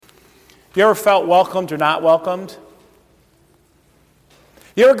You ever felt welcomed or not welcomed?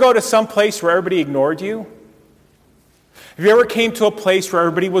 You ever go to some place where everybody ignored you? Have you ever came to a place where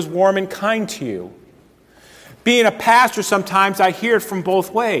everybody was warm and kind to you? Being a pastor, sometimes I hear it from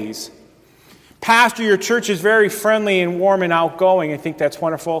both ways. Pastor, your church is very friendly and warm and outgoing. I think that's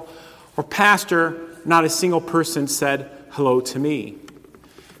wonderful. Or pastor, not a single person said hello to me.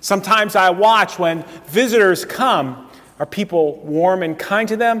 Sometimes I watch when visitors come. Are people warm and kind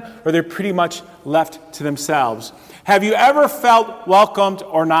to them, or they're pretty much left to themselves? Have you ever felt welcomed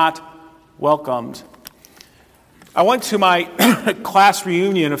or not welcomed? I went to my class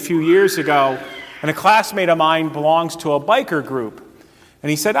reunion a few years ago, and a classmate of mine belongs to a biker group. And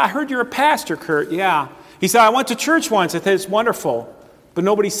he said, I heard you're a pastor, Kurt. Yeah. He said, I went to church once. I said, it's wonderful. But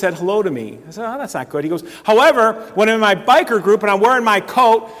nobody said hello to me. I said, oh, that's not good. He goes, however, when I'm in my biker group and I'm wearing my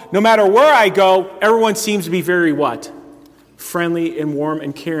coat, no matter where I go, everyone seems to be very what? Friendly and warm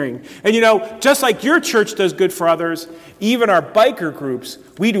and caring. And just like your church does good for others, even our biker groups,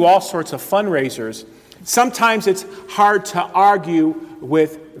 we do all sorts of fundraisers. Sometimes it's hard to argue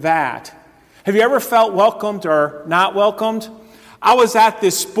with that. Have you ever felt welcomed or not welcomed? I was at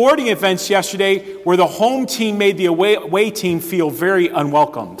this sporting event yesterday where the home team made the away team feel very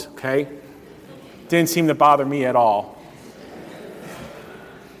unwelcomed, okay? Didn't seem to bother me at all.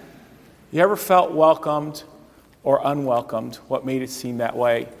 You ever felt welcomed or unwelcomed? What made it seem that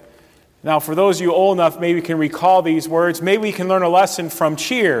way? Now, for those of you old enough, maybe you can recall these words. Maybe we can learn a lesson from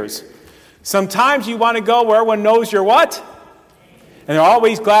Cheers. Sometimes you want to go where everyone knows you're what? And they're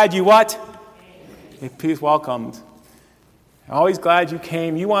always glad you what? Please welcomed. Always glad you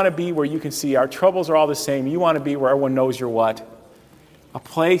came. You want to be where you can see our troubles are all the same. You want to be where everyone knows you're what? A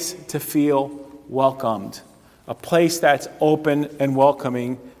place to feel welcomed. A place that's open and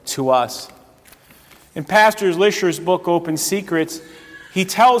welcoming to us. In Pastor Lisher's book, Open Secrets, he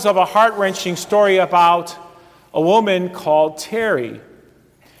tells of a heart-wrenching story about a woman called Terry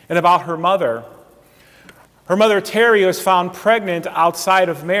and about her mother. Her mother, Terry, was found pregnant outside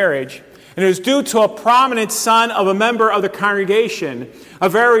of marriage, and it was due to a prominent son of a member of the congregation, a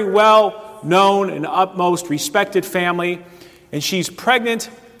very well-known and utmost respected family, and she's pregnant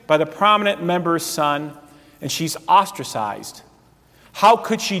by the prominent member's son, and she's ostracized. How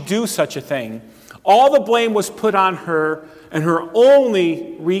could she do such a thing? All the blame was put on her, and her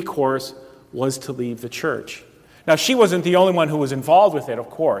only recourse was to leave the church. Now, she wasn't the only one who was involved with it, of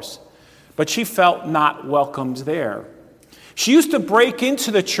course, but she felt not welcomed there. She used to break into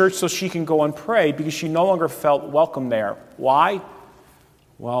the church so she can go and pray because she no longer felt welcome there. Why?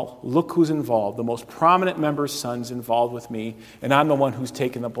 Well, look who's involved. The most prominent member's son's involved with me, and I'm the one who's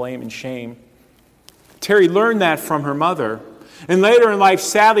taken the blame and shame. Terry learned that from her mother. And later in life,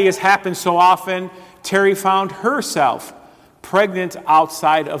 sadly, as happens so often, Terry found herself pregnant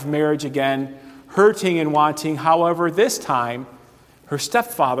outside of marriage again, hurting and wanting. However, this time, her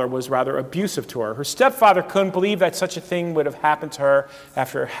stepfather was rather abusive to her. Her stepfather couldn't believe that such a thing would have happened to her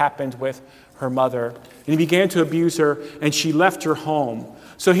after it happened with her mother. And he began to abuse her, and she left her home.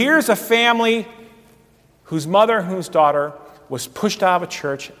 So here's a family whose mother and whose daughter was pushed out of a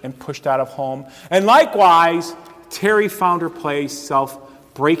church and pushed out of home. And likewise, Terry found her place,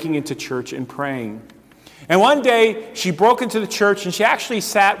 breaking into church and praying. And one day, she broke into the church, and she actually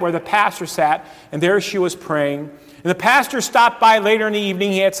sat where the pastor sat, and there she was praying. And the pastor stopped by later in the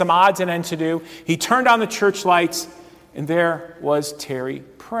evening. He had some odds and ends to do. He turned on the church lights, and there was Terry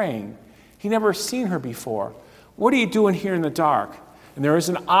praying. He never seen her before. What are you doing here in the dark? And there is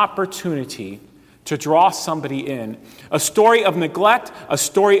an opportunity to draw somebody in. A story of neglect, a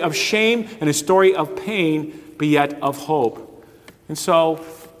story of shame, and a story of pain, but yet of hope. And so,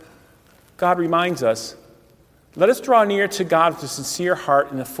 God reminds us, let us draw near to God with a sincere heart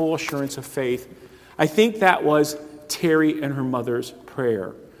and the full assurance of faith. I think that was Terry and her mother's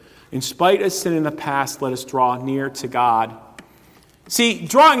prayer. In spite of sin in the past, let us draw near to God. See,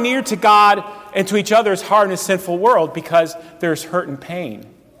 drawing near to God and to each other is hard in a sinful world because there's hurt and pain.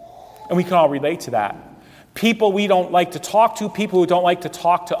 And we can all relate to that. People we don't like to talk to, people who don't like to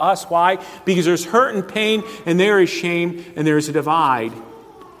talk to us. Why? Because there's hurt and pain, and there is shame, and there is a divide.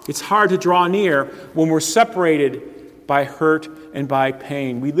 It's hard to draw near when we're separated by hurt and by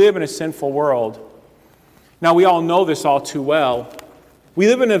pain. We live in a sinful world. Now, we all know this all too well. We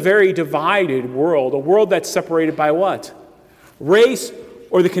live in a very divided world, a world that's separated by what? Race,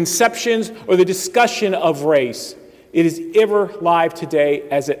 or the conceptions, or the discussion of race. It is ever live today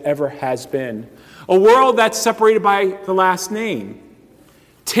as it ever has been. A world that's separated by the last name.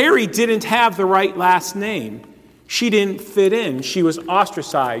 Terry didn't have the right last name. She didn't fit in. She was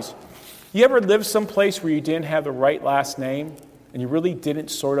ostracized. You ever lived someplace where you didn't have the right last name? and you really didn't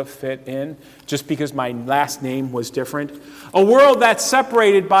sort of fit in just because my last name was different. A world that's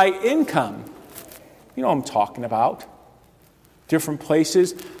separated by income. You know what I'm talking about. Different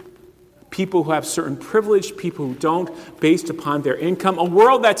places, people who have certain privilege, people who don't, based upon their income. A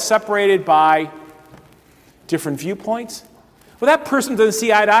world that's separated by different viewpoints. Well, that person doesn't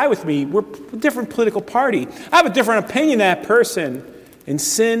see eye to eye with me. We're a different political party. I have a different opinion than that person. And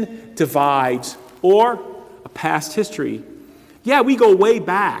sin divides, or a past history. Yeah, we go way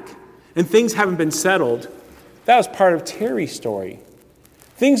back, and things haven't been settled. That was part of Terry's story.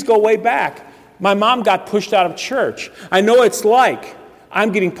 Things go way back. My mom got pushed out of church. I know what it's like.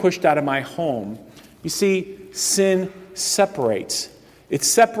 I'm getting pushed out of my home. You see, sin separates. It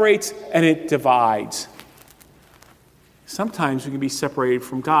separates and it divides. Sometimes we can be separated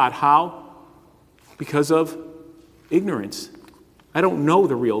from God. How? Because of ignorance. I don't know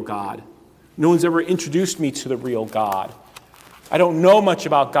the real God. No one's ever introduced me to the real God. I don't know much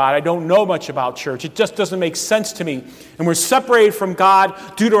about God. I don't know much about church. It just doesn't make sense to me. And we're separated from God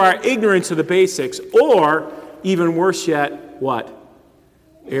due to our ignorance of the basics. Or, even worse yet, what?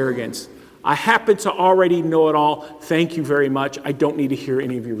 Arrogance. I happen to already know it all. Thank you very much. I don't need to hear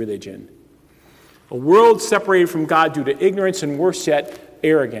any of your religion. A world separated from God due to ignorance and, worse yet,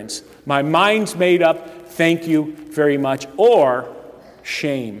 arrogance. My mind's made up. Thank you very much. Or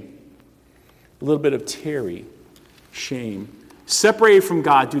shame. A little bit of Terry. Shame. Separated from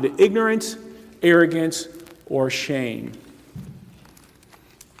God due to ignorance, arrogance, or shame.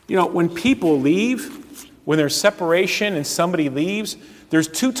 You know, when people leave, when there's separation and somebody leaves, there's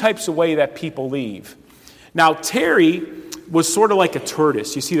two types of way that people leave. Now, Terry was sort of like a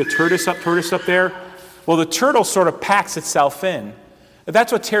tortoise. You see the tortoise up there? Well, the turtle sort of packs itself in.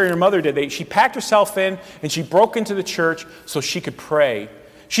 That's what Terry and her mother did. She packed herself in, and she broke into the church so she could pray.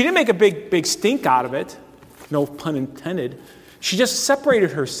 She didn't make a big stink out of it. No pun intended. She just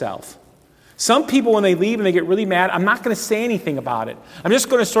separated herself. Some people, when they leave and they get really mad, I'm not going to say anything about it. I'm just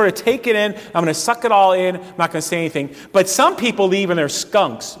going to sort of take it in. I'm going to suck it all in. I'm not going to say anything. But some people leave and they're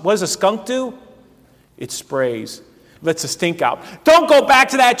skunks. What does a skunk do? It sprays. Lets the stink out. Don't go back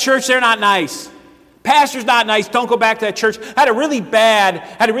to that church. They're not nice. Pastor's not nice. Don't go back to that church. Had a really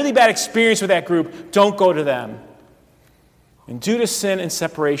bad experience with that group. Don't go to them. And due to sin and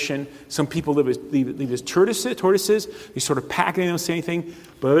separation, some people leave as tortoises. They sort of pack it, they don't say anything.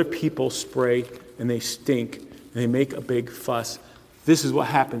 But other people spray and they stink and they make a big fuss. This is what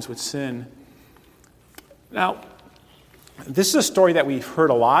happens with sin. Now, this is a story that we've heard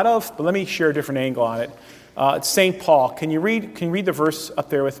a lot of, but let me share a different angle on it. It's St. Paul. Can you read the verse up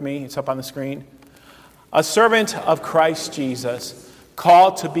there with me? It's up on the screen. A servant of Christ Jesus,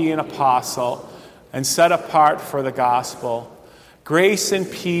 called to be an apostle and set apart for the gospel. Grace and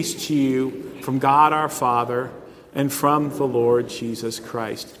peace to you from God our Father and from the Lord Jesus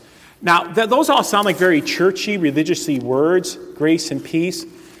Christ. Now, those all sound like very churchy, religiously words, grace and peace.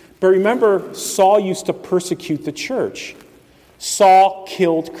 But remember, Saul used to persecute the church. Saul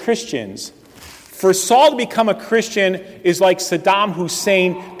killed Christians. For Saul to become a Christian is like Saddam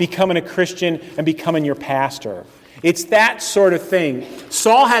Hussein becoming a Christian and becoming your pastor. It's that sort of thing.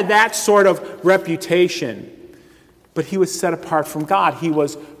 Saul had that sort of reputation. But he was set apart from God. He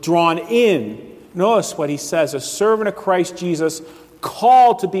was drawn in. Notice what he says, a servant of Christ Jesus,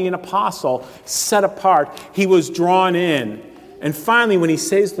 called to be an apostle, set apart. He was drawn in. And finally, when he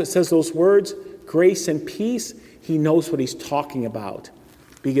says those words, grace and peace, he knows what he's talking about.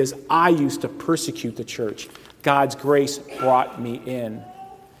 Because I used to persecute the church. God's grace brought me in.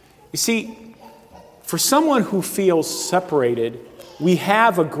 You see, for someone who feels separated, we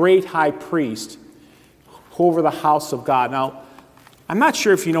have a great high priest over the house of God. Now, I'm not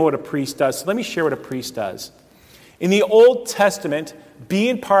sure if you know what a priest does, so let me share what a priest does. In the Old Testament,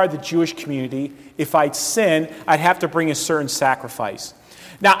 being part of the Jewish community, if I'd sin, I'd have to bring a certain sacrifice.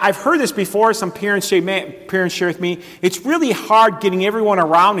 Now, I've heard this before. Some parents share with me, it's really hard getting everyone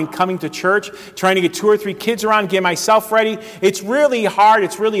around and coming to church, trying to get 2 or 3 kids around, get myself ready. It's really hard.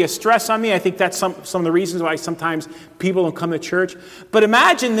 It's really a stress on me. I think that's some of the reasons why sometimes people don't come to church. But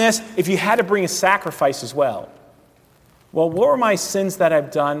imagine this, if you had to bring a sacrifice as well. Well, what were my sins that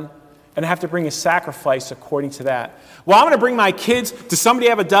I've done? And I have to bring a sacrifice according to that. Well, I'm going to bring my kids. Does somebody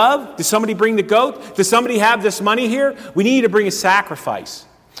have a dove? Does somebody bring the goat? Does somebody have this money here? We need to bring a sacrifice.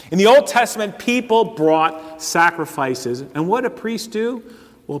 In the Old Testament, people brought sacrifices. And what did priests do?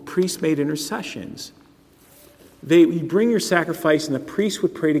 Well, priests made intercessions. You bring your sacrifice, and the priest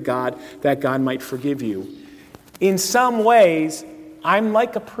would pray to God that God might forgive you. In some ways, I'm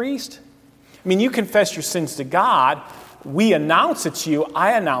like a priest. You confess your sins to God. We announce it to you.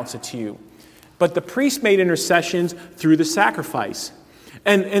 I announce it to you. But the priest made intercessions through the sacrifice.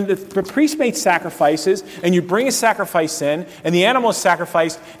 And the priest made sacrifices, and you bring a sacrifice in, and the animal is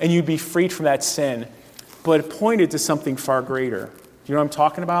sacrificed, and you'd be freed from that sin. But it pointed to something far greater. Do you know what I'm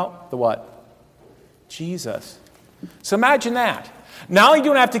talking about? The what? Jesus. So imagine that. Not only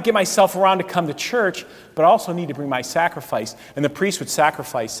do I have to get myself around to come to church, but I also need to bring my sacrifice. And the priest would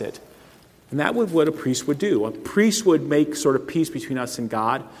sacrifice it. And that was what a priest would do. A priest would make sort of peace between us and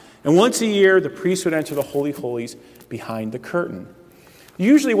God. And once a year, the priest would enter the Holy of Holies behind the curtain.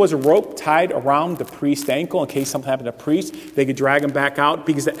 Usually it was a rope tied around the priest's ankle in case something happened to the priest. They could drag him back out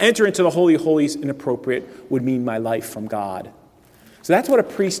because to enter into the Holy of Holies inappropriate would mean my life from God. So that's what a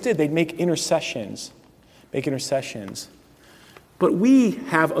priest did. They'd make intercessions. But we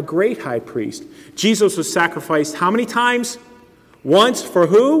have a great high priest. Jesus was sacrificed how many times? Once for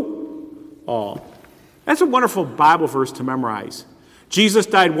who? All. That's a wonderful Bible verse to memorize. Jesus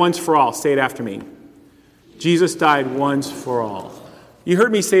died once for all. Say it after me. Jesus died once for all. You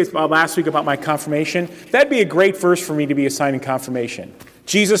heard me say last week about my confirmation. That'd be a great verse for me to be assigned in confirmation.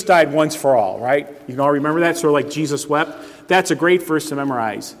 Jesus died once for all, right? You can all remember that? Sort of like Jesus wept. That's a great verse to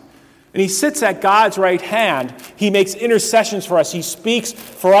memorize. And he sits at God's right hand. He makes intercessions for us. He speaks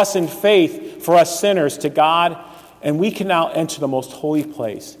for us in faith, for us sinners, to God. And we can now enter the most holy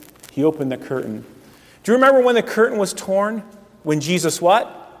place. He opened the curtain. Do you remember when the curtain was torn? When Jesus what?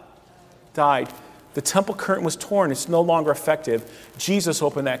 Died. The temple curtain was torn. It's no longer effective. Jesus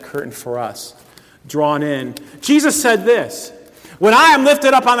opened that curtain for us. Drawn in. Jesus said this, when I am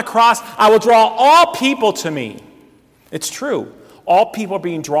lifted up on the cross, I will draw all people to me. It's true. All people are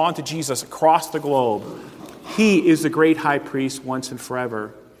being drawn to Jesus across the globe. He is the great high priest once and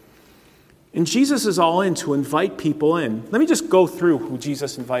forever. And Jesus is all in to invite people in. Let me just go through who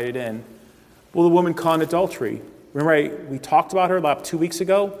Jesus invited in. Well, the woman caught in adultery. Remember, we talked about her about 2 weeks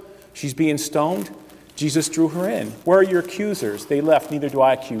ago? She's being stoned. Jesus drew her in. Where are your accusers? They left. Neither do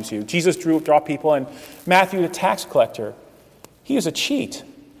I accuse you. Jesus draw people in. Matthew, the tax collector. He was a cheat.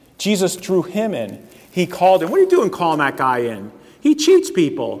 Jesus drew him in. He called him. What are you doing calling that guy in? He cheats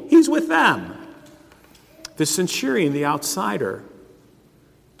people. He's with them. The centurion, the outsider.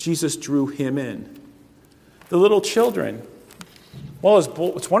 Jesus drew him in. The little children. Well,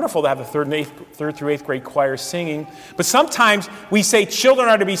 it's wonderful to have the third through eighth grade choir singing, but sometimes we say children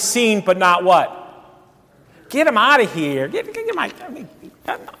are to be seen, but not what? Get them out of here. Get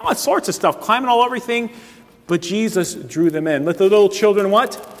all sorts of stuff, climbing all everything. But Jesus drew them in. Let the little children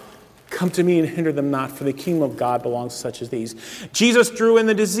what? Come to me and hinder them not, for the kingdom of God belongs to such as these. Jesus drew in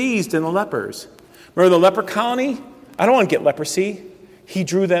the diseased and the lepers. Remember the leper colony? I don't want to get leprosy. He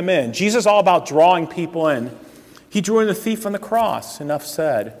drew them in. Jesus is all about drawing people in. He drew in the thief on the cross. Enough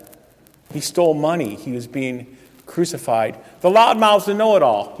said. He stole money. He was being crucified. The loudmouths, the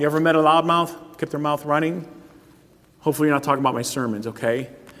know-it-all. You ever met a loudmouth? Kept their mouth running? Hopefully you're not talking about my sermons, okay?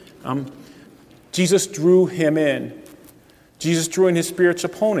 Jesus drew him in. Jesus drew in his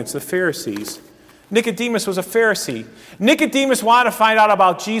spiritual opponents, the Pharisees. Nicodemus was a Pharisee. Nicodemus wanted to find out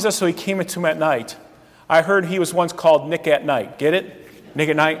about Jesus, so he came into him at night. I heard he was once called Nick at night. Get it? Nick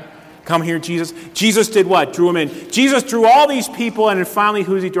at night? Come here, Jesus. Jesus did what? Drew him in. Jesus drew all these people, and then finally,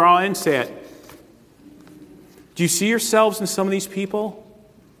 who does he draw in? Say it. Do you see yourselves in some of these people?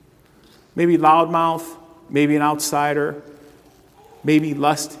 Maybe loudmouth, maybe an outsider, maybe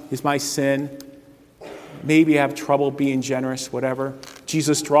lust is my sin, maybe I have trouble being generous, whatever.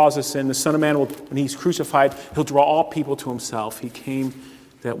 Jesus draws us in. The Son of Man, when he's crucified, he'll draw all people to himself. He came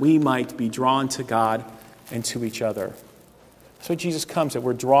that we might be drawn to God and to each other. So Jesus comes, that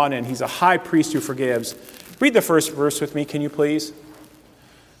we're drawn in. He's a high priest who forgives. Read the first verse with me, can you please?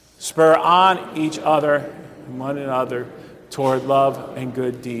 Spur on each other, one another, toward love and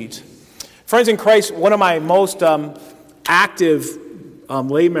good deeds. Friends in Christ, one of my most active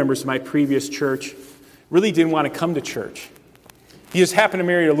lay members of my previous church really didn't want to come to church. He just happened to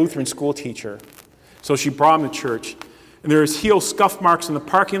marry a Lutheran school teacher. So she brought him to church. And there's heel scuff marks in the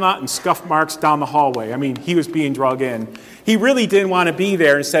parking lot and scuff marks down the hallway. I mean, he was being drug in. He really didn't want to be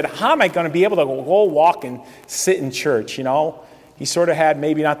there and said, how am I going to be able to go walk and sit in church, you know? He sort of had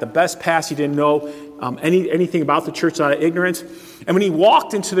maybe not the best pass. He didn't know anything about the church out of ignorance. And when he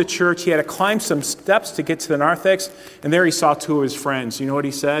walked into the church, he had to climb some steps to get to the narthex. And there he saw two of his friends. You know what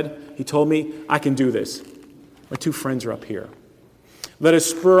he said? He told me, I can do this. My two friends are up here. Let us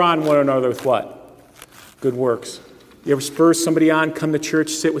spur on one another with what? Good works. You ever spur somebody on, come to church,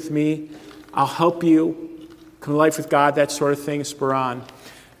 sit with me, I'll help you, come to life with God, that sort of thing, spur on.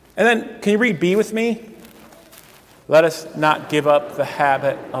 And then, can you read B with me? Let us not give up the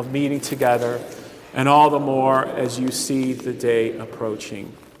habit of meeting together, and all the more as you see the day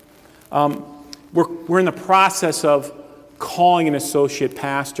approaching. We're in the process of calling an associate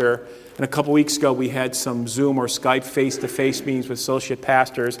pastor. And a couple weeks ago, we had some Zoom or Skype face-to-face meetings with associate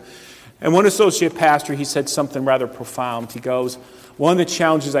pastors. And one associate pastor, he said something rather profound. He goes, one of the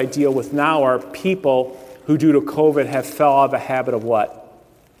challenges I deal with now are people who, due to COVID, have fell out of the habit of what?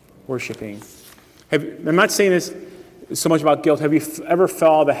 Worshiping. I'm not saying this so much about guilt. Have you ever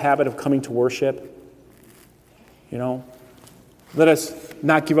fell out of the habit of coming to worship? Let us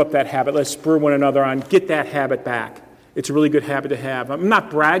not give up that habit. Let's spur one another on. Get that habit back. It's a really good habit to have. I'm not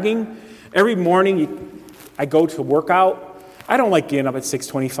bragging. Every morning I go to workout. I don't like getting up at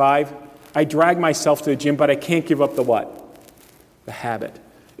 6:25. I drag myself to the gym, but I can't give up the what? The habit.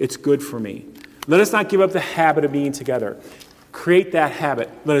 It's good for me. Let us not give up the habit of being together. Create that habit.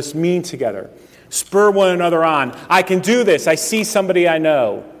 Let us meet together. Spur one another on. I can do this. I see somebody I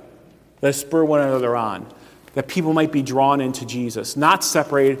know. Let us spur one another on. That people might be drawn into Jesus. Not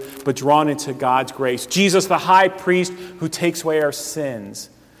separated, but drawn into God's grace. Jesus, the high priest who takes away our sins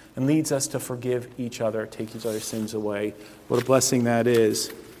and leads us to forgive each other, take each other's sins away. What a blessing that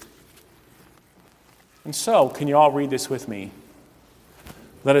is. And so, can you all read this with me?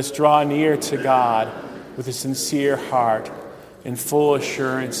 Let us draw near to God with a sincere heart and full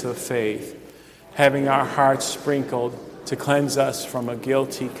assurance of faith, having our hearts sprinkled to cleanse us from a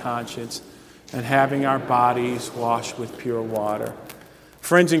guilty conscience, and having our bodies washed with pure water.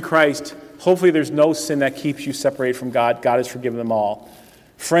 Friends in Christ, hopefully there's no sin that keeps you separated from God. God has forgiven them all.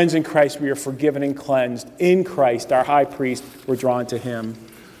 Friends in Christ, we are forgiven and cleansed. In Christ, our high priest, we're drawn to him.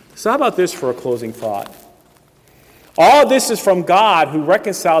 So how about this for a closing thought? All this is from God, who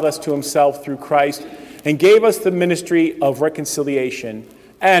reconciled us to himself through Christ and gave us the ministry of reconciliation.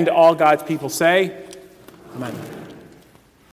 And all God's people say, Amen.